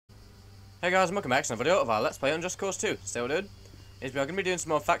Hey guys, and welcome back to another video of our Let's Play on Just Cause 2. So what we did is we are going to be doing some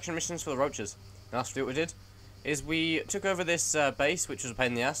more faction missions for the roaches. And last video what we did is we took over this base, which was a pain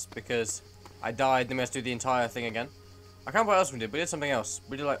in the ass because I died, then we had to do the entire thing again. I can't remember what else we did. We did something else.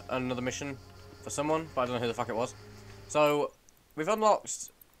 We did like another mission for someone, but I don't know who the fuck it was. So we've unlocked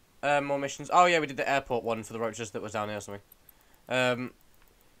more missions. Oh yeah, we did the airport one for the roaches that was down here or something.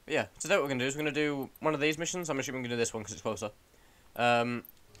 But yeah, today what we're going to do is we're going to do one of these missions. I'm assuming we're going to do this one because it's closer.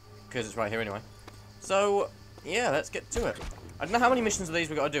 Because it's right here anyway. So, yeah, let's get to it. I don't know how many missions of these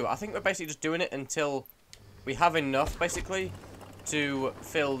we've got to do. I think we're basically just doing it until we have enough, basically, to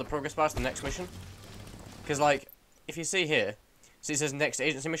fill the progress bar to the next mission. Because, like, if you see here, see it says next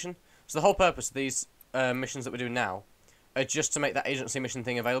agency mission. So the whole purpose of these missions that we're doing now are just to make that agency mission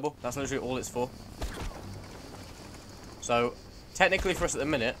thing available. That's literally all it's for. So, technically for us at the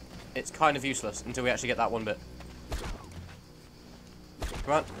minute, it's kind of useless until we actually get that one bit.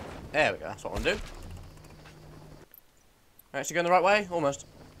 Come on. There we go, that's what I want to do. We're actually going the right way? Almost.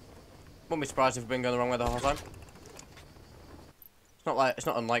 Wouldn't be surprised if we've been going the wrong way the whole time. It's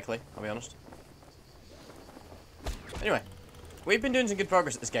not unlikely, I'll be honest. Anyway, we've been doing some good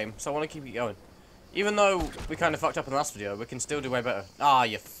progress at this game, so I want to keep it going. Even though we kind of fucked up in the last video, we can still do way better. Ah,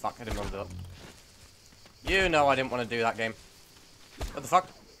 you fuck, I didn't want to do that. You know I didn't want to do that game. What the fuck?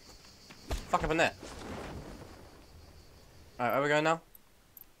 Fuck up in there. Alright, where are we going now?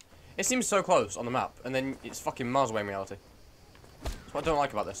 It seems so close on the map, and then it's fucking miles away in reality. That's what I don't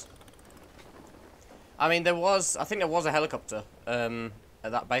like about this. I mean, I think there was a helicopter at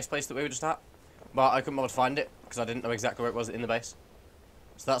that base place that we were just at, but I couldn't bother to find it because I didn't know exactly where it was in the base.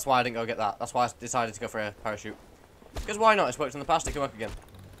 So that's why I didn't go get that. That's why I decided to go for a parachute. Because why not? It's worked in the past, it can work again.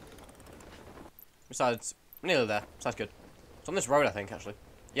 Besides, nearly there, so that's good. It's on this road, I think, actually.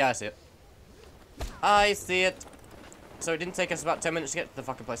 Yeah, I see it. I see it. So it didn't take us about 10 minutes to get to the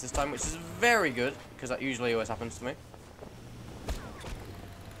fucking place this time, which is very good, because that usually always happens to me.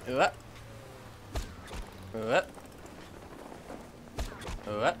 Where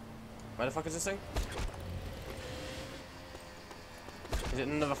the fuck is this thing? Is it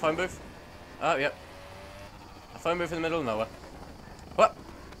another phone booth? Oh, yep. A phone booth in the middle of nowhere. What?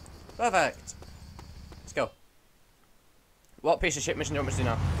 Perfect. Let's go. What piece of shit mission do you want me to do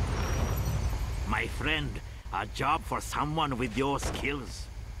now? My friend, a job for someone with your skills.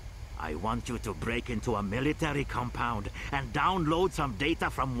 I want you to break into a military compound and download some data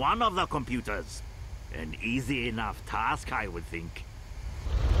from one of the computers. An easy enough task, I would think.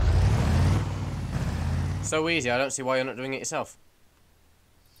 So easy, I don't see why you're not doing it yourself.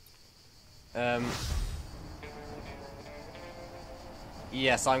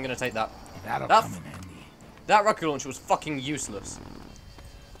 Yes, I'm gonna take that. That'll come in handy. That rocket launcher was fucking useless.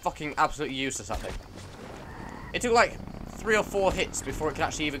 Fucking absolutely useless, that thing. It took like 3 or 4 hits before it could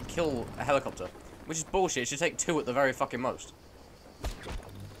actually even kill a helicopter. Which is bullshit, it should take 2 at the very fucking most.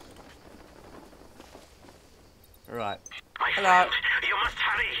 Right. Hello. Friend, you must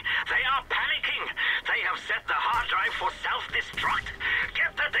hurry. They are panicking. They have set the hard drive for self-destruct.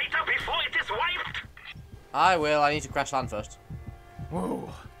 Get the data before it is wiped. I will, I need to crash land first. Whoa.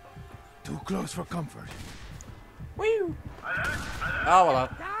 Too close for comfort. Woo! Oh, well,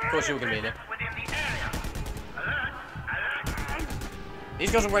 of course you were gonna be in here.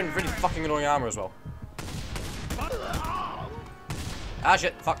 These guys are wearing really fucking annoying armor as well. Ah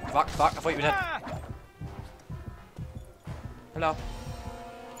shit, fuck, I thought you were dead. Hello.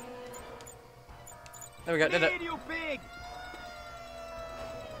 There we go, did it.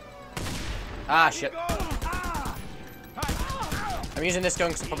 Ah shit. I'm using this gun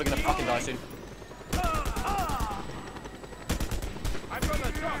because I'm probably gonna fucking die soon.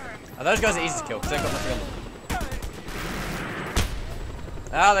 Oh, those guys are easy to kill because they've got nothing on them.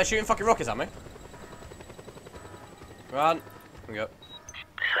 Ah, they're shooting fucking rockets at me. Run. Here we go.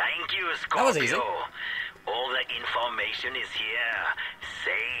 Thank you, Scorpio. That was easy. All the information is here,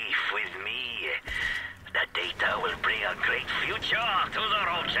 safe with me. The data will bring a great future to the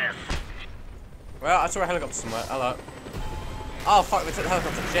roaches. Well, I saw a helicopter somewhere. Hello. Oh fuck, we took the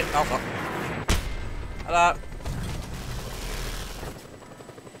helicopter. Shit. Oh fuck. Hello.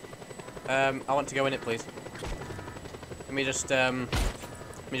 I want to go in it, please. Let me just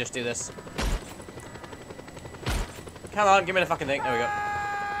do this. Come on, give me the fucking thing. There we go.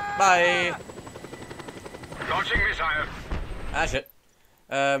 Bye. Launching missile. Ah shit.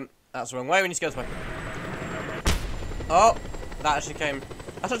 That's the wrong way. We need to go this way. Oh, that actually came.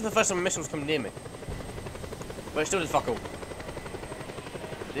 That's actually the first time a missile was coming near me. But it still did fuck all.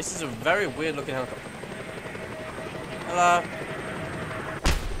 This is a very weird looking helicopter. Hello.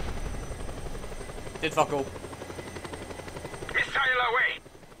 Did fuck all. Missile away.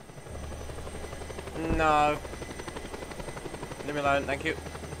 No. Leave me alone, thank you.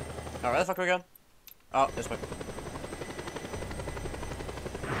 Alright, where the fuck are we going? Oh, this way.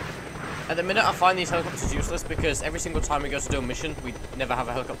 At the minute, I find these helicopters useless because every single time we go to do a mission, we never have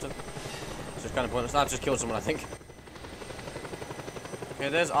a helicopter. So it's kind of pointless. Now I've just killed someone, I think. Okay,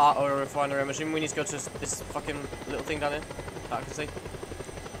 there's our oil refinery. I'm assuming we need to go to this fucking little thing down here that I can see.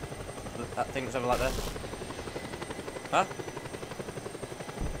 That thing that's over like there. Huh?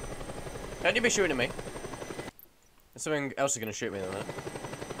 Don't you be shooting at me? There's something else is going to shoot me in a minute.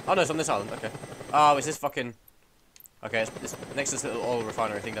 Oh no, it's on this island. Okay. Oh, it's this fucking... Okay, it's next to this little oil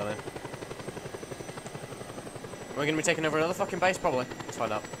refinery thing down there. Are we going to be taking over another fucking base? Probably. Let's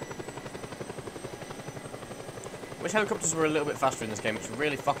find out. Wish helicopters were a little bit faster in this game. It's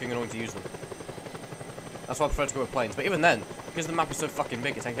really fucking annoying to use them. That's why I prefer to go with planes. But even then, because the map is so fucking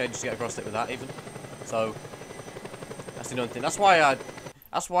big, it takes ages to get across it with that even. So, that's the only thing. That's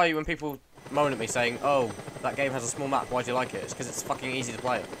why when people moan at me saying, oh, that game has a small map, why do you like it? It's because it's fucking easy to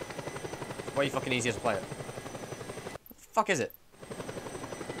play it. It's way fucking easier to play it. What the fuck is it?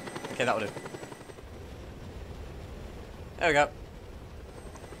 Okay, that'll do. There we go.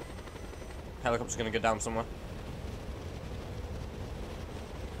 Helicopter's gonna go down somewhere.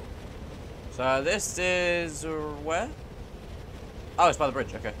 So this is where? Oh, it's by the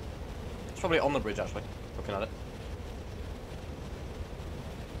bridge. Okay, it's probably on the bridge actually. Looking at it,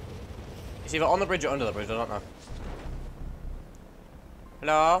 it's either on the bridge or under the bridge. I don't know.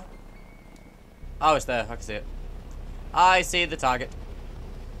 Hello? Oh, it's there. I can see it. I see the target.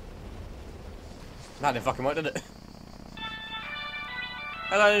 That didn't fucking work, did it?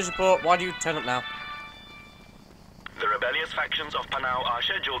 Hello, news report. Why do you turn up now? The rebellious factions of Panau are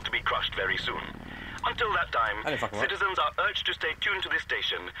scheduled to be crushed very soon. Until that time, citizens are urged to stay tuned to this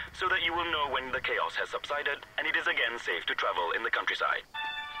station so that you will know when the chaos has subsided and it is again safe to travel in the countryside.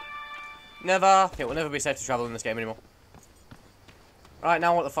 Never. It will never be safe to travel in this game anymore. Right,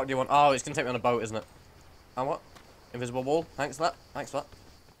 now what the fuck do you want? Oh, it's going to take me on a boat, isn't it? And what? Invisible wall. Thanks for that. Thanks for that.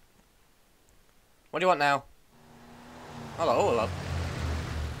 What do you want now? Hello, hello.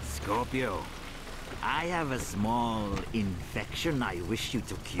 Scorpio, I have a small infection I wish you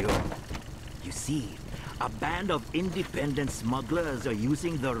to cure. You see, a band of independent smugglers are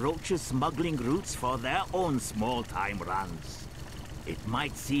using the Roach's smuggling routes for their own small-time runs. It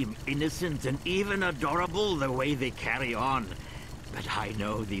might seem innocent and even adorable the way they carry on, but I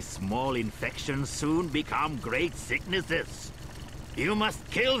know these small infections soon become great sicknesses. You must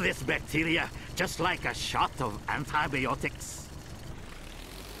kill this bacteria, just like a shot of antibiotics.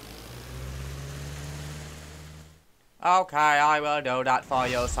 Okay, I will do that for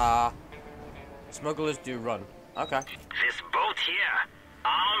you, sir. Smugglers do run. Okay. This boat here,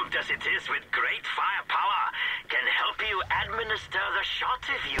 armed as it is with great firepower, can help you administer the shot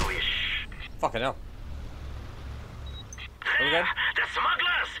if you wish. Fucking hell. There, the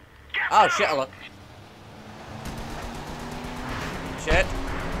smugglers! Get Oh, them! shit, hello. Shit.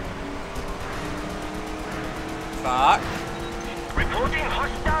 Fuck. Reporting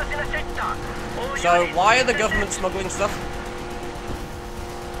hostiles in the sector. So, why are the government smuggling stuff?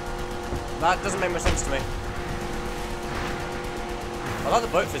 That doesn't make much sense to me. I like the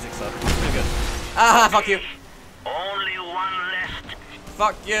boat physics though. It's pretty good. Ah, fuck you. Only one left.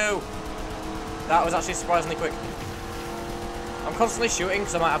 Fuck you. That was actually surprisingly quick. I'm constantly shooting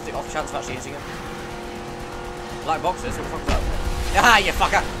because I might have the off chance of actually hitting him. Like boxes, what the fuck is that? Ah, you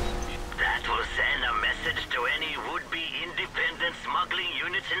fucker. That will send a message to any would-be independent smuggling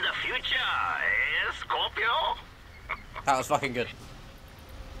units in the future, eh, Scorpio? That was fucking good.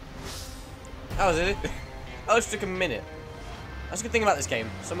 That was it. That just took a minute. That's a good thing about this game.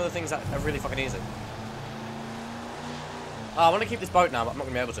 Some of the things that are really fucking easy. Oh, I want to keep this boat now, but I'm not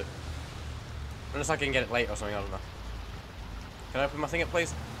going to be able to. Unless I can get it later or something, I don't know. Can I open my thing up,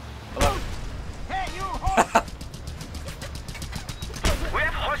 please? Hello? Hey, you! We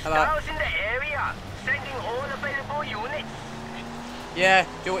have hostiles in the area, sending all available units. Yeah,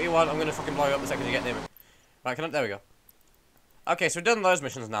 do what you want. I'm going to fucking blow you up the second you get near me. Right, there we go. Okay, so we've done those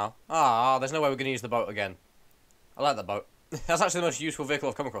missions now. Ah, there's no way we're going to use the boat again. I like that boat. That's actually the most useful vehicle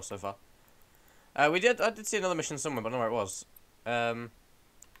I've come across so far. I did see another mission somewhere, but I don't know where it was.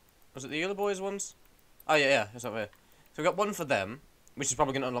 Was it the Yellow Boys ones? Oh, yeah, it's over here. So we got one for them, which is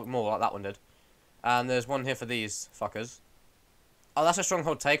probably going to unlock more, like that one did. And there's one here for these fuckers. Oh, that's a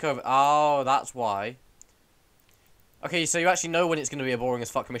stronghold takeover. Oh, that's why. Okay, so you actually know when it's going to be a boring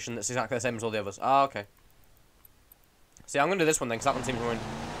as fuck mission that's exactly the same as all the others. Oh, okay. See, I'm going to do this one then, because that one seems more...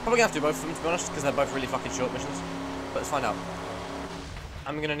 Probably going to have to do both of them, to be honest, because they're both really fucking short missions. But let's find out.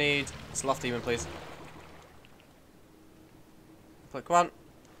 I'm going to need Sloth Demon, please. Click, come on.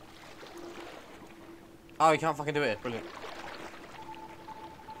 Oh, you can't fucking do it. Brilliant.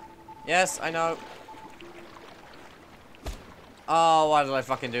 Yes, I know. Oh, why did I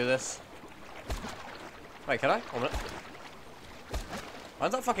fucking do this? Wait, can I? 1 minute. Why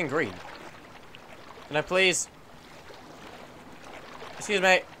is that fucking green? Can I please? Excuse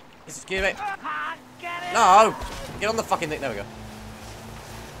me. Excuse me. No! Get on the fucking thing. There we go.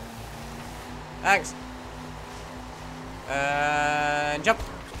 Thanks. And jump.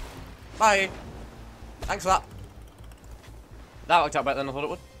 Bye. Thanks for that. That worked out better than I thought it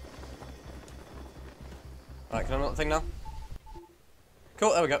would. Alright, can I unlock the thing now?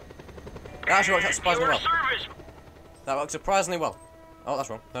 Cool, there we go. That actually worked out surprisingly well. That worked surprisingly well. Oh, that's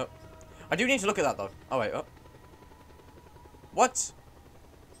wrong. No. I do need to look at that though. Oh wait, oh. What?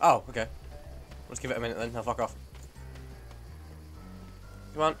 Oh, okay. Let's give it a minute then. I'll fuck off.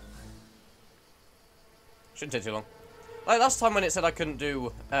 Come on. Shouldn't take too long. Like last time when it said I couldn't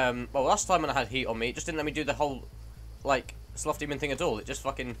do, well, last time when I had heat on me, it just didn't let me do the whole, like, sloth demon thing at all. It just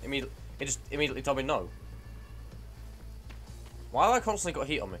fucking immediately told me no. Why have I constantly got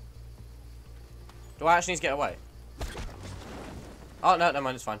heat on me? Do I actually need to get away? Oh, no, never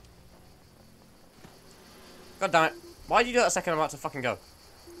mind, it's fine. God damn it. Why did you do that a second I'm about to fucking go?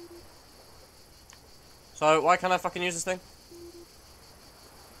 So, why can't I fucking use this thing?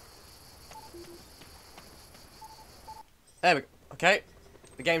 There we go. Okay.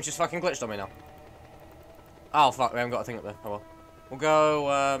 The game's just fucking glitched on me now. Oh, fuck. We haven't got a thing up there. Oh, well. We'll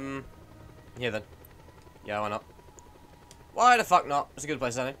go, here then. Yeah, why not? Why the fuck not? It's a good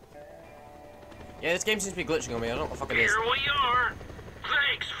place, isn't it? Yeah, this game seems to be glitching on me. I don't know what the fuck it is. Here we are.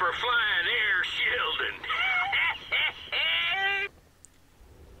 Thanks for flying Air Sheldon.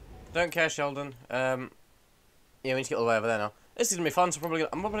 Don't care, Sheldon. Yeah, we need to get all the way over there now. This is gonna be fun, so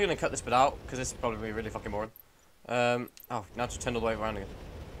I'm probably gonna cut this bit out, because this is probably gonna be really fucking boring. Oh, now to turn all the way around again.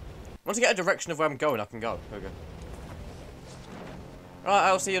 Once I get a direction of where I'm going, I can go. There we go. Right,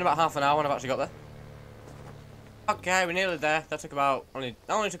 I'll see you in about half an hour when I've actually got there. Okay, we're nearly there. That took about, only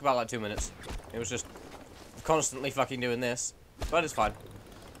took about like 2 minutes. It was just constantly fucking doing this, but it's fine.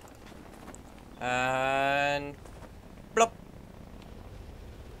 And blop.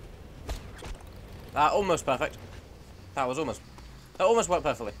 Almost perfect. That almost worked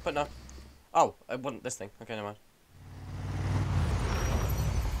perfectly, but no. Oh, it wasn't this thing. Okay, never mind.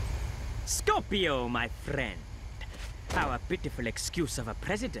 Scorpio, my friend. Our pitiful excuse of a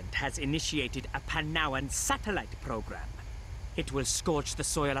president has initiated a Panawan satellite program. It will scorch the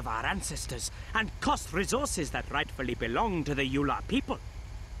soil of our ancestors and cost resources that rightfully belong to the Yula people.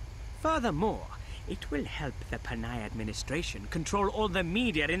 Furthermore, it will help the Panay administration control all the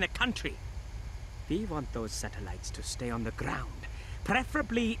media in the country. We want those satellites to stay on the ground,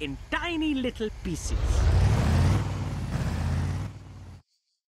 preferably in tiny little pieces.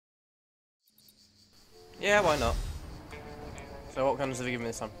 Yeah, why not? So what guns have you given me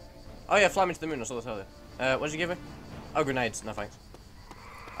this time? Oh yeah, fly me to the moon, I saw this earlier. What did you give me? Oh, grenades. No thanks.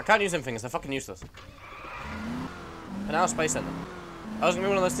 I can't use them things, they're fucking useless. And now Space Center. I was gonna be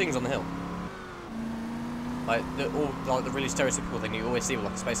one of those things on the hill. Like the really stereotypical thing you always see with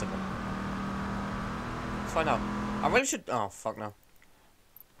like a Space Center. Let's find out. I really should. Oh fuck no.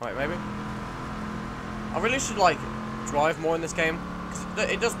 Right, maybe. I really should like drive more in this game because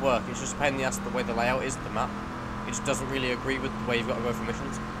it does work. It's just a pain in the ass the way the layout is of the map. It just doesn't really agree with the way you've got to go for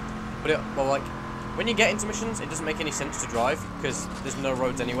missions. But well, like when you get into missions, it doesn't make any sense to drive because there's no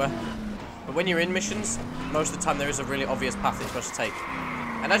roads anywhere. But when you're in missions, most of the time there is a really obvious path that you're supposed to take.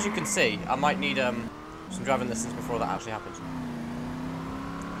 And as you can see, I might need some driving lessons before that actually happens.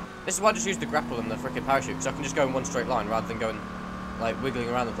 This is why I just use the grapple and the frickin' parachute, so I can just go in one straight line rather than going like wiggling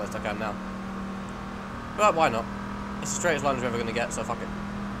around the place like I am now. But why not? It's the straightest line we're ever gonna get, so fuck it.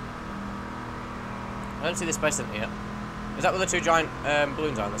 I don't see this Space Center yet. Is that where the two giant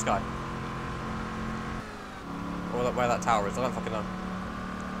balloons are in the sky? Or where that tower is? I don't fucking know.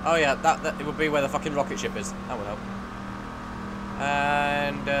 Oh yeah, that it would be where the fucking rocket ship is. That would help.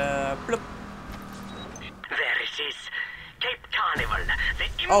 And bloop. There it is. Cape Carnival, the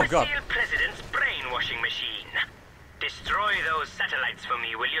imbecile president's brainwashing machine. Destroy those satellites for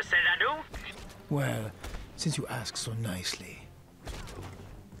me, will you, Senadu? Well, since you ask so nicely.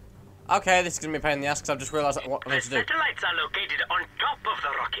 Okay, this is gonna be a pain in the ass because I've just realised what I need to do. The satellites are located on top of the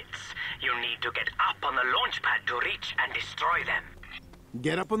rockets. You need to get up on the launch pad to reach and destroy them.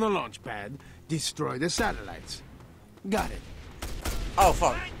 Get up on the launch pad, destroy the satellites. Got it. Oh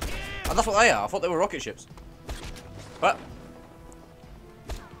fuck. Oh, that's what they are. I thought they were rocket ships. What?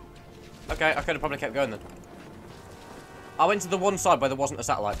 Okay, I could have probably kept going then. I went to the one side where there wasn't a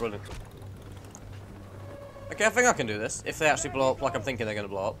satellite. Brilliant. Okay, I think I can do this. If they actually blow up like I'm thinking they're going to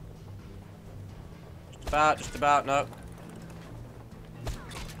blow up. Just about, no.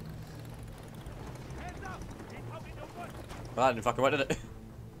 Well, that didn't fucking work, did it?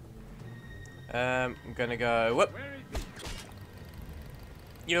 I'm gonna go, whoop.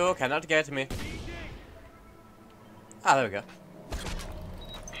 You cannot get me. Ah, there we go.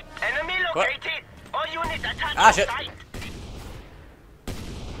 Enemy located. All units attack Ah, on shit. site.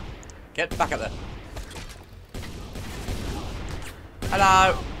 Get back up there.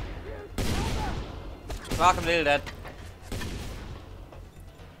 Hello. Fuck, I'm nearly dead.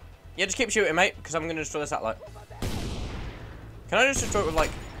 Yeah, just keep shooting, mate, because I'm gonna destroy the satellite. Can I just destroy it with,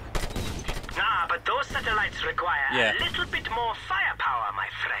 like... Nah, but those satellites require Yeah. a little bit more firepower, my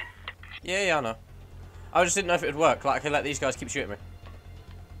friend. Yeah, I know. I just didn't know if it would work. Like, I could let these guys keep shooting me.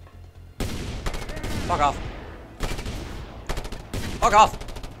 Fuck off. Fuck off.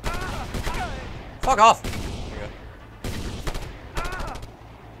 Fuck off. There we go.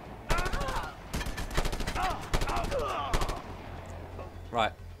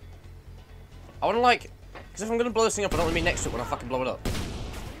 Right. I want to, like... Because if I'm going to blow this thing up, I don't want to be next to it when I fucking blow it up.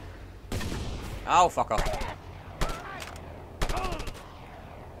 Oh, fuck off.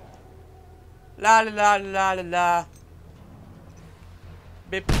 La la la la la la.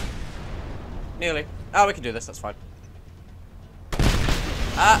 Beep. Nearly. Oh, we can do this, that's fine.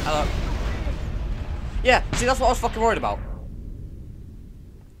 Ah, hello. Yeah, see, that's what I was fucking worried about.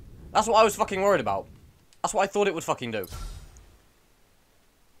 That's what I was fucking worried about. That's what I thought it would fucking do.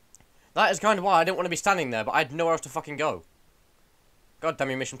 That is kind of why I didn't want to be standing there, but I had nowhere else to fucking go. God damn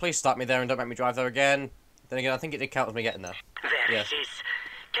you, mission, please start me there and don't make me drive there again. Then again, I think it did count as me getting there. There Yeah. it is.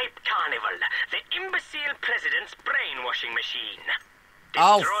 Cape Carnival, the imbecile president's brainwashing machine.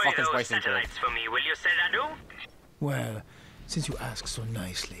 Oh, Destroy fuck, it's those wasting time. satellites for me, will you, Sedadu? Well, since you ask so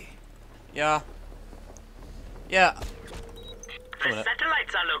nicely. Yeah. Yeah. The minute.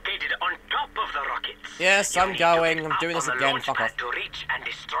 satellites are located on top of the rockets. Yes, You I'm need to going. get I'm up doing this on the again. launch Fuck pad off. to reach and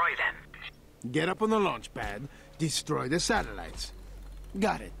destroy them. Get up on the launch pad, destroy the satellites.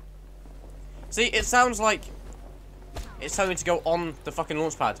 Got it. See, it sounds like it's telling me to go on the fucking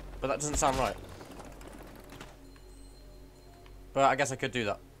launch pad, but that doesn't sound right. But I guess I could do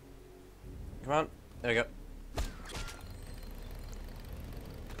that. Come on. There we go.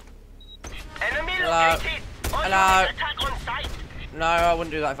 Enemy Hello. located. All Hello. units attack on site. No, I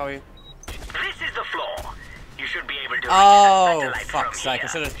wouldn't do that if I were you. This is the floor. You should be able to reach Oh, the satellite fuck's from sake. I here.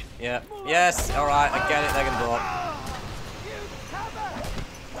 should have... Yeah. Yes, alright, I get it. They're gonna blow up.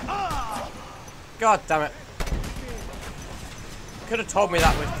 God damn it. Could have told me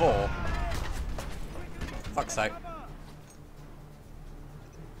that before. Fuck's sake.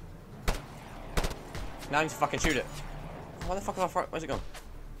 Now I need to fucking shoot it. Why the fuck am I far? Where's it gone?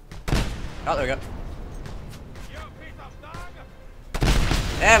 Oh, there we go.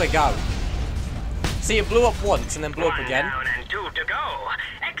 There we go. See, it blew up once and then blew up One again. down and two to go.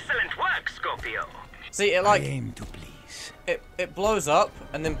 Excellent work, Scorpio. See, it like... Aim to please. It blows up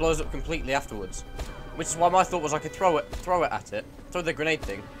and then blows up completely afterwards. Which is why my thought was I could throw it at it, throw the grenade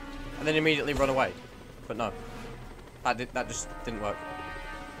thing, and then immediately run away. But no. That just didn't work.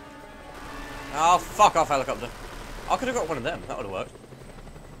 Oh, fuck off, helicopter. I could have got one of them. That would have worked.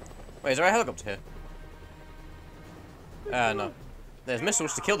 Wait, is there a helicopter here? No. There's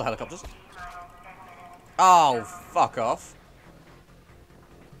missiles to kill the helicopters. Oh, fuck off.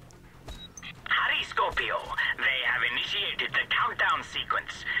 Hurry, Scorpio. They have initiated the countdown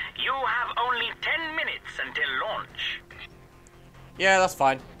sequence. You have only 10 minutes until launch. Yeah, that's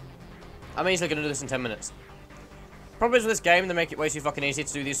fine. I'm easily going to do this in 10 minutes. Problem is with this game, they make it way too fucking easy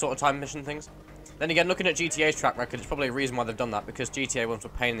to do these sort of time mission things. Then again, looking at GTA's track record, it's probably a reason why they've done that, because GTA ones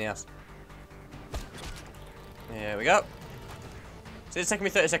were a pain in the ass. Here we go. So it's taking me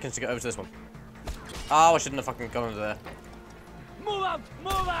 30 seconds to get over to this one. Oh, I shouldn't have fucking gone under there. Move out!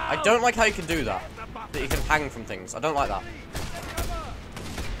 Move out! I don't like how you can do that. That you can hang from things. I don't like that.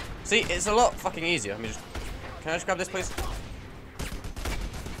 See, it's a lot fucking easier. Let me just... Can I just grab this, please?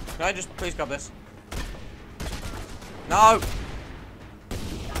 Can I just please grab this? No!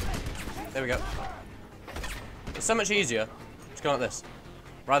 There we go. It's so much easier just going like this,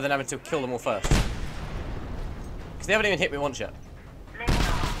 rather than having to kill them all first. Because they haven't even hit me once yet.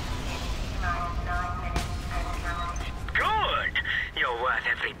 Good. You're worth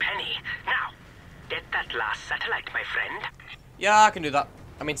every penny. Now, get that last satellite, my friend. Yeah, I can do that.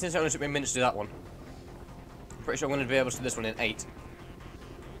 I mean, since it only took me a minute to do that one. Pretty sure I'm going to be able to do this one in 8.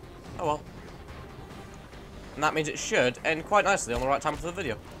 Oh well. And that means it should end quite nicely on the right time for the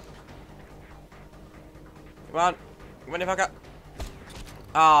video. Come on. Come on, if I got...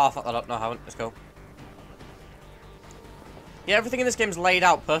 Ah, fuck that up. No, I haven't. Let's go. Yeah, everything in this game is laid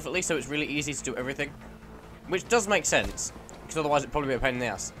out perfectly, so it's really easy to do everything. Which does make sense, because otherwise it'd probably be a pain in the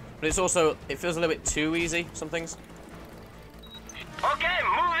ass. But it's also, it feels a little bit too easy, some things. Okay,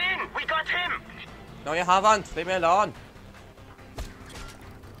 move in! We got him! No, you haven't. Leave me alone.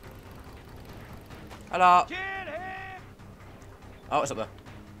 Hello. Oh, it's up there.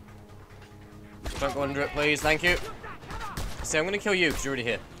 Don't go under it, please. Thank you. See, I'm going to kill you because you're already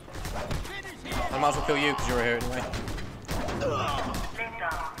here. I might as well kill you because you're here anyway.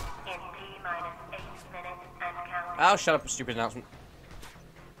 Oh, shut up, stupid announcement.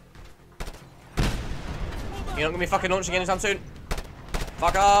 You're not going to be fucking launching anytime soon.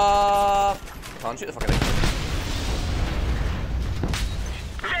 Fuck off! Can't shoot the fucking thing.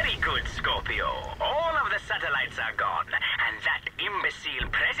 Very good, Scorpio. All of the satellites are gone, and that imbecile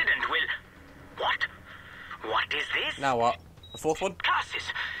president will... What? What is this? Now what? The fourth one? Classes.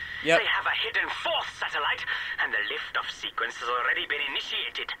 Yep. They have a hidden fourth satellite, and the liftoff sequence has already been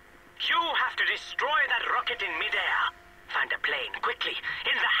initiated. You have to destroy that rocket in midair. Find a plane, quickly,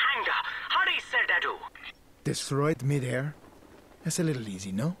 in the hangar. Hurry, Serdadu. Destroy it mid-air? That's a little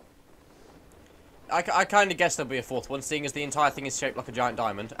easy, no? I kind of guessed there'll be a fourth one, seeing as the entire thing is shaped like a giant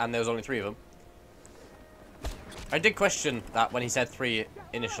diamond, and there was only 3 of them. I did question that when he said 3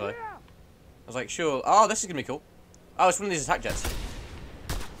 initially. I was like, sure. Oh, this is going to be cool. Oh, it's one of these attack jets.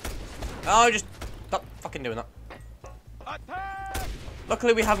 Oh, just stop fucking doing that.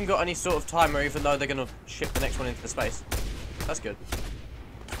 Luckily, we haven't got any sort of timer, even though they're going to ship the next one into the space. That's good.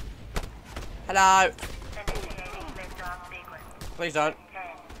 Hello. Please don't.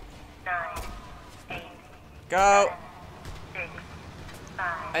 10, 9, 8, Go. 7, 6, 5,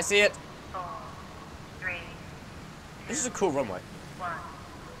 I see it. 4, 3, This is a cool runway. 1.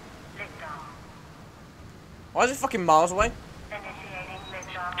 Liftoff. Why is it fucking miles away? Initiating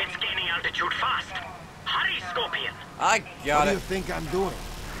liftoff. It's gaining altitude fast. Hurry, Scorpion. I What got do you it. think I'm doing?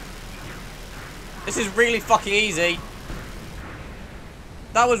 This is really fucking easy.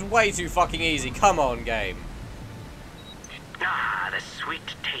 That was way too fucking easy. Come on, game. Ah, the sweet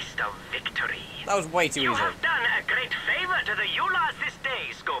taste of victory. That was way too You easy. have done a great favor to the Yulas this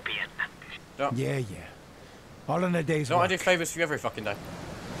day, Scorpion. Yeah. All in a day's Don't I work. do favours for you every fucking day?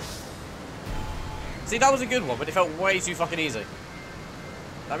 See, that was a good one, but it felt way too fucking easy.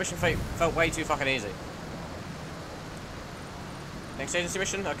 That mission felt way too fucking easy. Next agency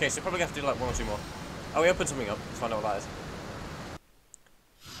mission? Okay, so probably have to do like 1 or 2 more. Oh, we opened something up. Let's find out what that is.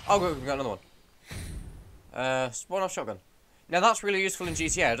 Oh, good, we've got another one. Spawn-off shotgun. Now, that's really useful in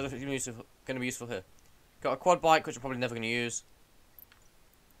GTA. I don't know if it's going to be useful here. Got a quad bike, which I'm probably never going to use.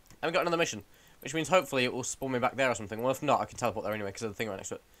 And we got another mission, which means hopefully it will spawn me back there or something. Well, if not, I can teleport there anyway because of the thing right next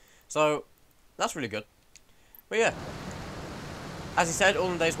to it. So, that's really good. But yeah, as he said, all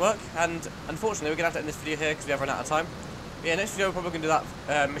in a day's work, and unfortunately we're going to have to end this video here because we have run out of time. But yeah, next video we're probably going to do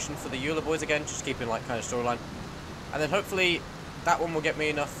that mission for the Eula boys again, just keeping like kind of storyline. And then hopefully that one will get me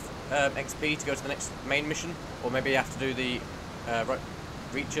enough XP to go to the next main mission, or maybe I have to do the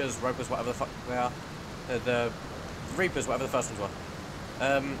Reachers, Ropers, whatever the fuck they are. The Reapers, whatever the first ones were.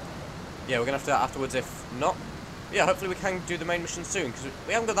 Yeah, we're going to have to do that afterwards if not. But yeah, hopefully we can do the main mission soon, because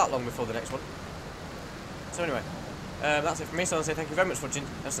we haven't got that long before the next one. So anyway, that's it from me, so I'll say thank you very much for watching.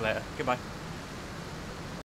 See you later. Goodbye.